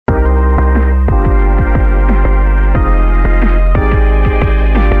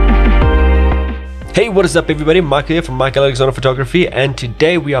Hey, what is up everybody? Michael here from Michael Alexander Photography, and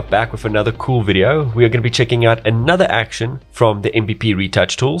today we are back with another cool video. We are going to be checking out another action from the NBP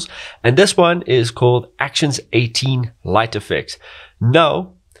Retouch tools, and this one is called Actions 18 Light Effects.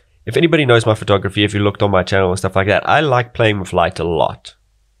 Now, if anybody knows my photography, if you looked on my channel and stuff like that, I like playing with light a lot.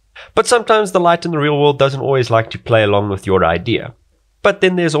 But sometimes the light in the real world doesn't always like to play along with your idea. But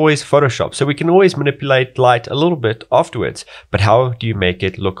then there's always Photoshop, so we can always manipulate light a little bit afterwards. But how do you make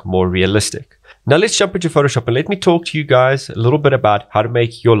it look more realistic? Now let's jump into Photoshop and let me talk to you guys a little bit about how to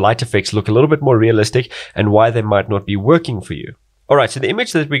make your light effects look a little bit more realistic and why they might not be working for you. Alright, so the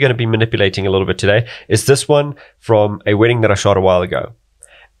image that we're going to be manipulating a little bit today is this one from a wedding that I shot a while ago.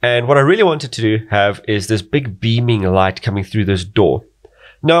 And what I really wanted to have is this big beaming light coming through this door.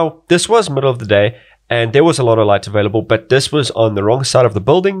 Now, this was middle of the day and there was a lot of light available, but this was on the wrong side of the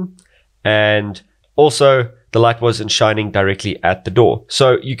building, and also the light wasn't shining directly at the door.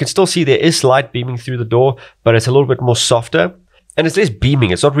 So you can still see there is light beaming through the door, but it's a little bit more softer and it's less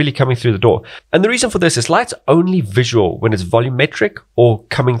beaming. It's not really coming through the door. And the reason for this is light's only visual when it's volumetric or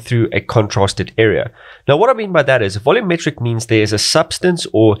coming through a contrasted area. Now what I mean by that is volumetric means there's a substance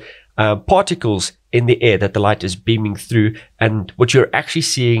or particles in the air that the light is beaming through, and what you're actually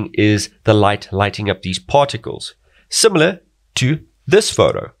seeing is the light lighting up these particles, similar to this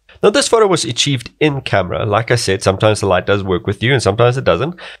photo. Now this photo was achieved in camera. Like I said, sometimes the light does work with you and sometimes it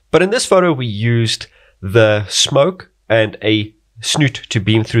doesn't. But in this photo we used the smoke and a snoot to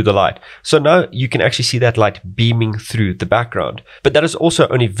beam through the light. So now you can actually see that light beaming through the background. But that is also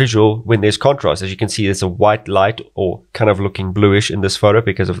only visual when there's contrast. As you can see, there's a white light or kind of looking bluish in this photo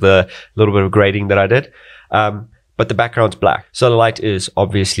because of the little bit of grading that I did. But the background's black. So the light is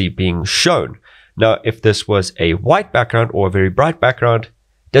obviously being shown. Now, if this was a white background or a very bright background,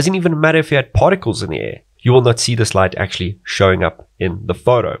 doesn't even matter if you had particles in the air. You will not see this light actually showing up in the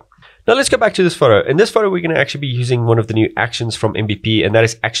photo. Now let's go back to this photo. In this photo, we're going to actually be using one of the new actions from NBP, and that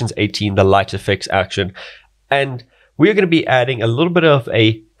is Actions 18, the light effects action. And we're going to be adding a little bit of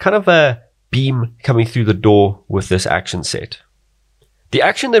a kind of a beam coming through the door with this action set. The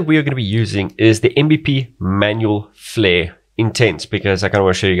action that we are going to be using is the NBP manual flare intense, because I kind of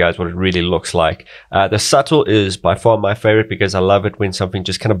want to show you guys what it really looks like. The subtle is by far my favorite because I love it when something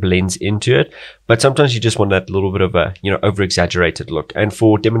just kind of blends into it, but sometimes you just want that little bit of a, over exaggerated look, and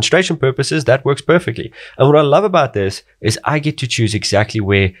for demonstration purposes that works perfectly. And what I love about this is I get to choose exactly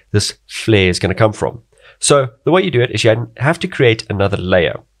where this flare is going to come from. So the way you do it is you have to create another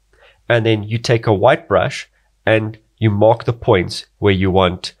layer, and then you take a white brush and you mark the points where you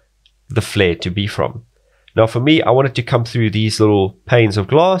want the flare to be from. Now for me, I want it to come through these little panes of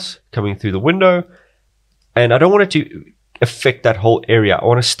glass coming through the window, and I don't want it to affect that whole area. I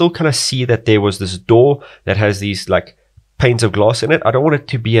want to still kind of see that there was this door that has these like panes of glass in it. I don't want it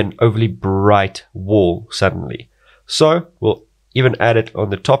to be an overly bright wall suddenly. So we'll even add it on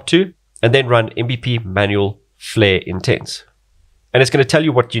the top too, and then run NBP manual flare intense. And it's going to tell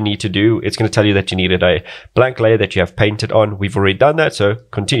you what you need to do. It's going to tell you that you needed a blank layer that you have painted on. We've already done that, so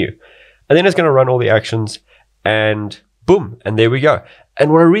continue. And then it's going to run all the actions, and boom, and there we go.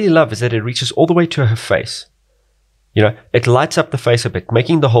 And what I really love is that it reaches all the way to her face. It lights up the face a bit,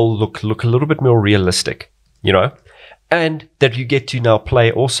 making the whole look a little bit more realistic, and that you get to now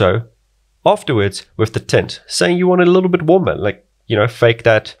play also afterwards with the tint, saying you want it a little bit warmer, like, fake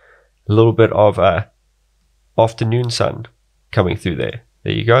that little bit of afternoon sun coming through there.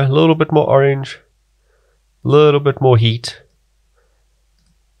 There you go, a little bit more orange, a little bit more heat.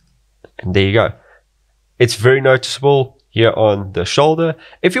 And there you go. It's very noticeable here on the shoulder.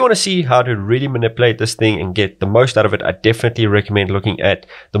 If you want to see how to really manipulate this thing and get the most out of it, I definitely recommend looking at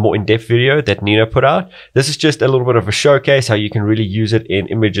the more in-depth video that Nino put out. This is just a little bit of a showcase how you can really use it in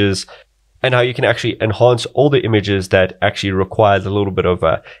images and how you can actually enhance all the images that actually requires a little bit of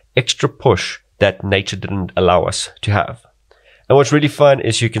a extra push that nature didn't allow us to have. And what's really fun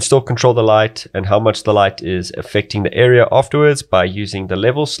is you can still control the light and how much the light is affecting the area afterwards by using the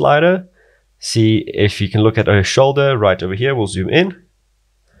level slider. See if you can look at her shoulder right over here. We'll zoom in.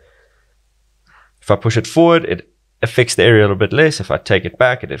 If I push it forward, it affects the area a little bit less. If I take it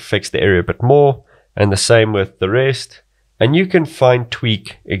back, it affects the area a bit more. And the same with the rest. And you can fine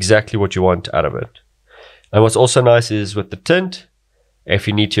tweak exactly what you want out of it. And what's also nice is with the tint, if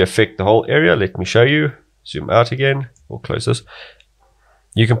you need to affect the whole area, let me show you. Zoom out again. We'll close this.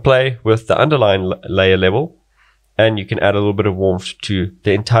 You can play with the underlying layer level, and you can add a little bit of warmth to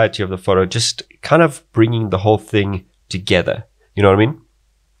the entirety of the photo, just kind of bringing the whole thing together. You know what I mean?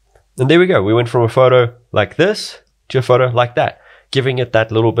 And there we go. We went from a photo like this to a photo like that. giving it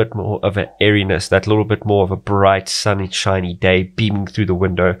that little bit more of an airiness, that little bit more of a bright, sunny, shiny day beaming through the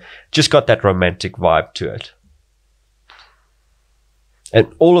window. Just got that romantic vibe to it.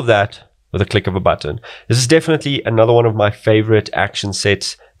 And all of that with a click of a button. This is definitely another one of my favorite action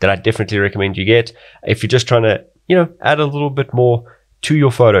sets that I definitely recommend you get if you're just trying to, add a little bit more to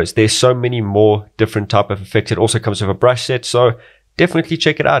your photos. There's so many more different type of effects. It also comes with a brush set, so definitely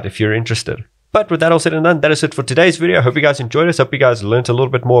check it out if you're interested. But with that all said and done, that is it for today's video. I hope you guys enjoyed this. Hope you guys learned a little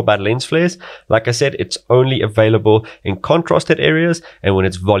bit more about lens flares. Like I said, it's only available in contrasted areas and when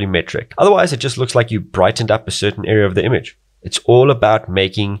it's volumetric. Otherwise, it just looks like you brightened up a certain area of the image. It's all about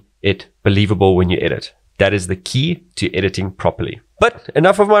making it believable when you edit. That is the key to editing properly. But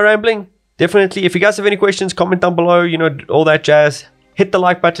enough of my rambling. Definitely, if you guys have any questions, comment down below, all that jazz. Hit the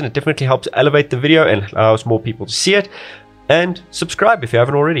like button. It definitely helps elevate the video and allows more people to see it. And subscribe if you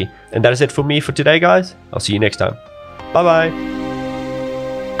haven't already. And that is it for me for today, guys. I'll see you next time. Bye bye.